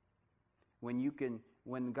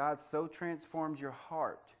 When God so transforms your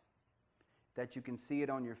heart that you can see it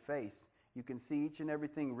on your face, you can see each and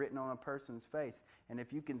everything written on a person's face. And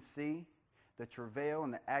if you can see the travail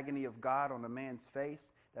and the agony of God on a man's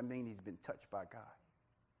face, that means he's been touched by God.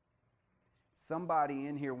 Somebody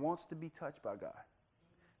in here wants to be touched by God.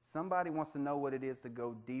 Somebody wants to know what it is to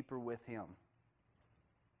go deeper with him.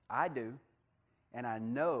 I do, and I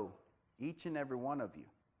know each and every one of you.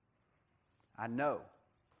 I know.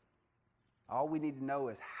 All we need to know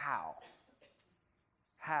is how.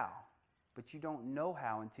 How. But you don't know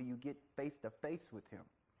how until you get face to face with him.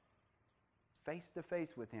 Face to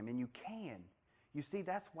face with him, and you can. You see,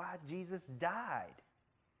 that's why Jesus died.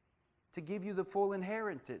 To give you the full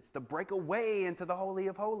inheritance, to break away into the Holy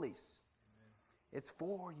of Holies. Amen. It's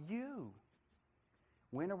for you.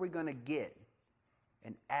 When are we going to get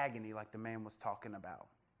an agony like the man was talking about?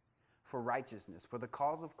 For righteousness, for the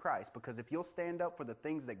cause of Christ. Because if you'll stand up for the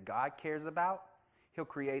things that God cares about, he'll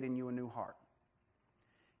create in you a new heart.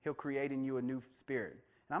 He'll create in you a new spirit.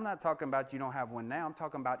 And I'm not talking about you don't have one now. I'm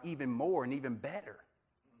talking about even more and even better.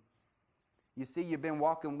 You see, you've been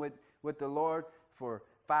walking with the Lord for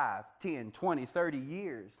 5, 10, 20, 30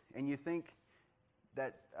 years, and you think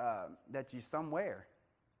that you're somewhere.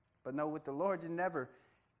 But no, with the Lord, you're never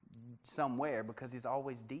somewhere because he's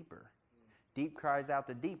always deeper. Deep cries out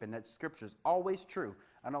to deep, and that scripture is always true.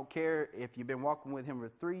 I don't care if you've been walking with him for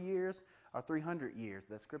 3 years or 300 years.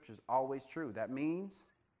 That scripture is always true. That means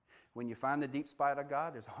when you find the deep spot of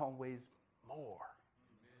God, there's always more.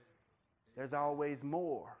 There's always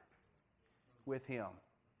more with him.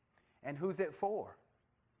 And who's it for?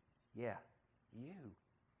 Yeah, you.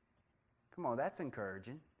 Come on, that's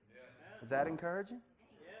encouraging. Yes. Is that encouraging?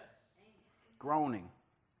 Yes. Groaning.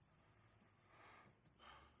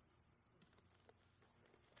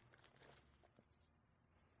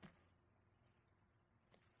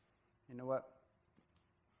 You know what?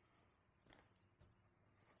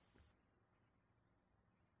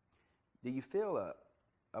 Do you feel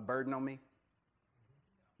a burden on me?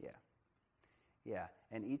 Yeah. Yeah.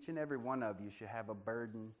 And each and every one of you should have a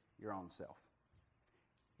burden your own self.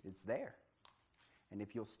 It's there. And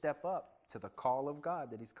if you'll step up to the call of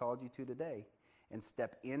God that he's called you to today and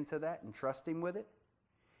step into that and trust him with it,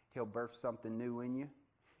 he'll birth something new in you.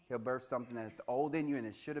 He'll birth something that's old in you and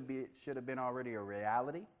it should have been already a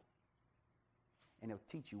reality. And he'll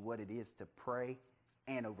teach you what it is to pray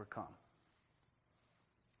and overcome.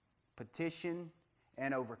 Petition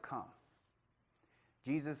and overcome.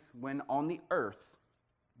 Jesus, when on the earth,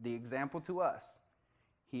 the example to us,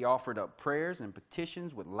 he offered up prayers and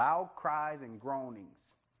petitions with loud cries and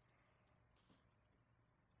groanings.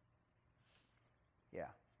 Yeah.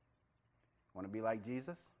 Want to be like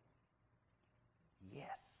Jesus?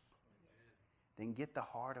 Yes. Then get the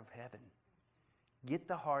heart of heaven. Get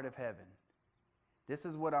the heart of heaven. This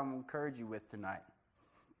is what I'm encouraging you with tonight.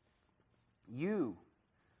 You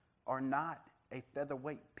are not a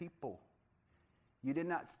featherweight people. You did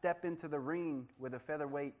not step into the ring with a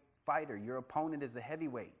featherweight fighter. Your opponent is a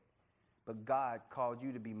heavyweight. But God called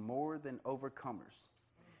you to be more than overcomers.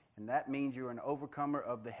 And that means you're an overcomer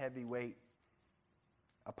of the heavyweight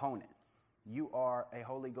opponent. You are a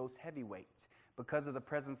Holy Ghost heavyweight. Because of the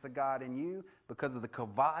presence of God in you, because of the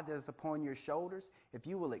kavod that is upon your shoulders, if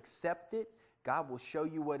you will accept it, God will show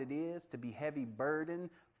you what it is to be heavy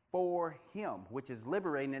burden for him, which is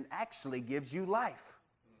liberating and actually gives you life.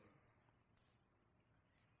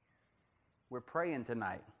 We're praying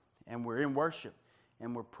tonight, and we're in worship,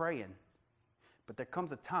 and we're praying. But there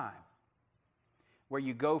comes a time where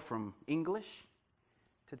you go from English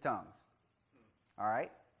to tongues. All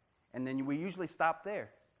right? And then we usually stop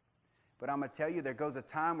there. But I'm going to tell you, there goes a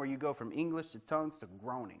time where you go from English to tongues to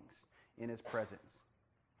groanings in his presence.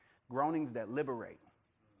 Groanings that liberate.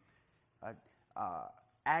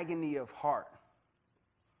 Agony of heart.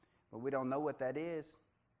 But we don't know what that is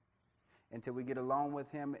until we get along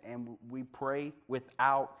with him and we pray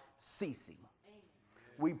without ceasing. Amen.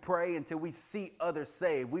 We pray until we see others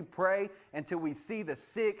saved. We pray until we see the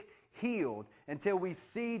sick healed, until we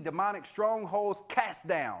see demonic strongholds cast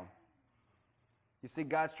down. You see,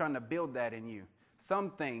 God's trying to build that in you.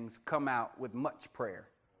 Some things come out with much prayer.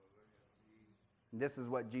 And this is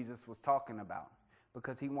what Jesus was talking about,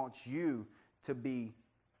 because he wants you to be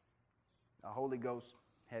a Holy Ghost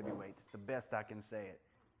heavyweight. It's the best I can say it.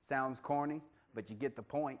 Sounds corny, but you get the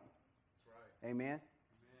point. That's right. Amen? Amen.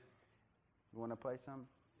 You want to play something?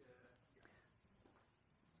 Yeah.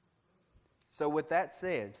 So with that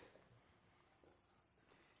said,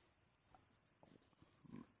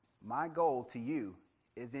 my goal to you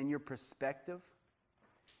is, in your perspective,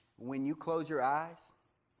 when you close your eyes,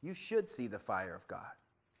 you should see the fire of God.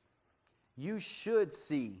 You should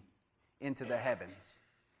see into the heavens,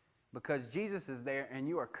 because Jesus is there and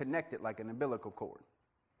you are connected like an umbilical cord.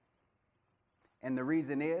 And the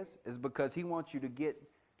reason is because he wants you to get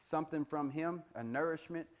something from him, a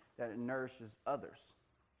nourishment that nourishes others.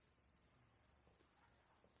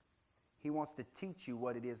 He wants to teach you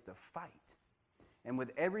what it is to fight. And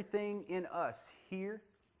with everything in us here,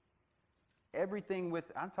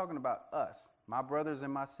 I'm talking about us, my brothers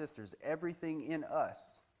and my sisters, everything in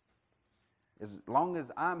us, as long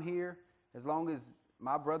as I'm here, as long as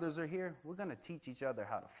my brothers are here, we're going to teach each other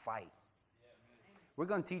how to fight. We're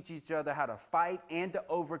going to teach each other how to fight and to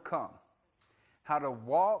overcome, how to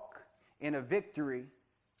walk in a victory,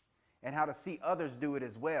 and how to see others do it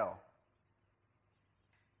as well.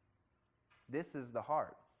 This is the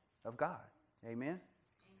heart of God. Amen?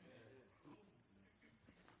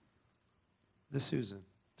 Miss Susan,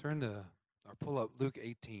 turn to, or pull up Luke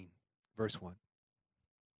 18, verse 1.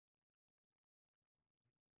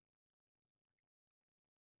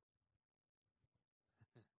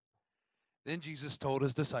 Then Jesus told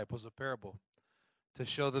his disciples a parable to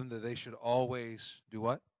show them that they should always do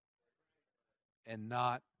what? And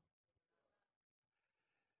not.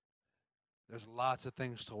 There's lots of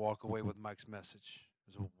things to walk away with Mike's message.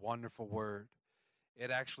 It was a wonderful word. It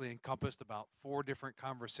actually encompassed about 4 different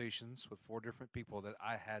conversations with 4 different people that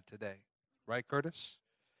I had today. Right, Curtis?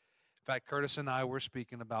 In fact, Curtis and I were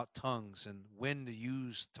speaking about tongues and when to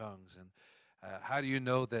use tongues, and how do you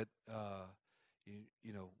know that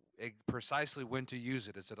you know precisely when to use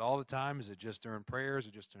it? Is it all the time? Is it just during prayers? Is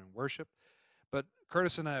it just during worship? But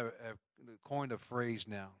Curtis and I have coined a phrase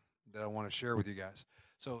now that I want to share with you guys.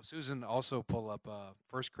 So Susan, also pull up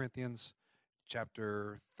 1 Corinthians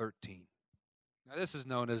chapter 13. Now this is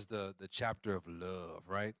known as the chapter of love,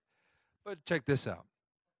 right? But check this out.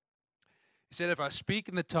 He said, if I speak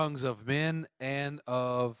in the tongues of men and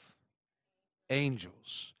of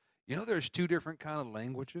angels. You know, there's 2 different kind of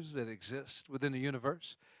languages that exist within the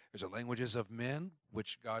universe. There's the languages of men,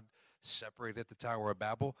 which God separated at the Tower of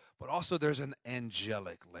Babel, but also there's an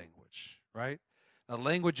angelic language, right? Now, the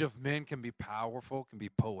language of men can be powerful, can be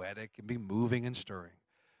poetic, can be moving and stirring.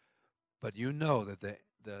 But you know that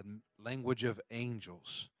the language of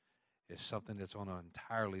angels is something that's on an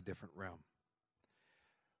entirely different realm.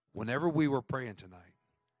 Whenever we were praying tonight,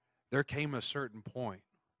 there came a certain point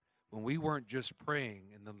when we weren't just praying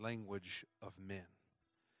in the language of men,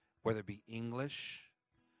 whether it be English,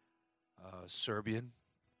 Serbian,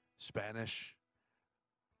 Spanish,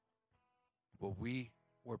 but we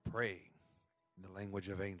were praying in the language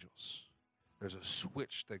of angels. There's a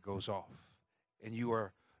switch that goes off, and you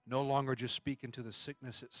are no longer just speaking to the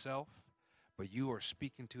sickness itself, but you are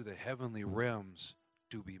speaking to the heavenly realms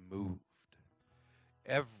to be moved.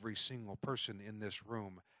 Every single person in this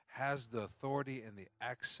room has the authority and the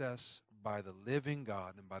access by the living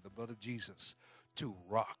God and by the blood of Jesus to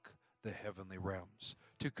rock the heavenly realms,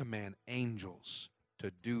 to command angels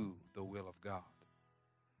to do the will of God.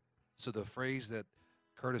 So the phrase that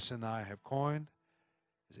Curtis and I have coined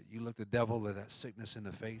is that you look the devil or that sickness in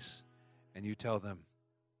the face and you tell them,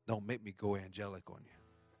 don't make me go angelic on you.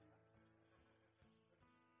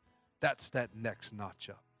 That's that next notch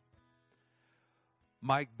up.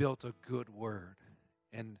 Mike built a good word,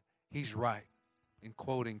 and he's right in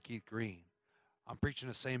quoting Keith Green. I'm preaching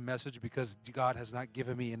the same message because God has not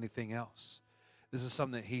given me anything else. This is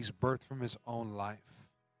something that he's birthed from his own life.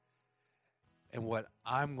 And what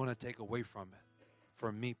I'm going to take away from it,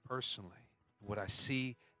 for me personally, what I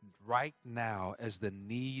see right now as the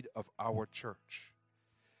need of our church,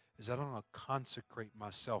 is that I'm going to consecrate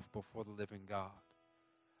myself before the living God.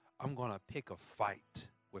 I'm going to pick a fight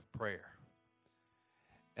with prayer.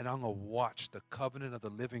 And I'm going to watch the covenant of the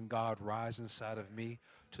living God rise inside of me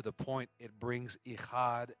to the point it brings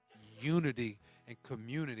ichad, unity and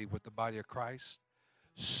community with the body of Christ,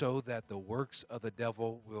 so that the works of the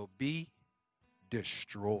devil will be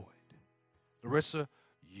destroyed. Larissa,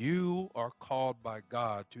 You are called by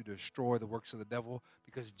God to destroy the works of the devil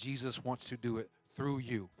because Jesus wants to do it through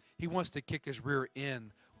you. He wants to kick his rear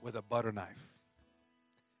end with a butter knife.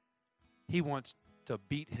 He wants to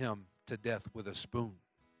beat him to death with a spoon.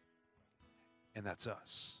 And that's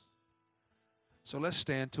us. So let's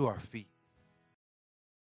stand to our feet.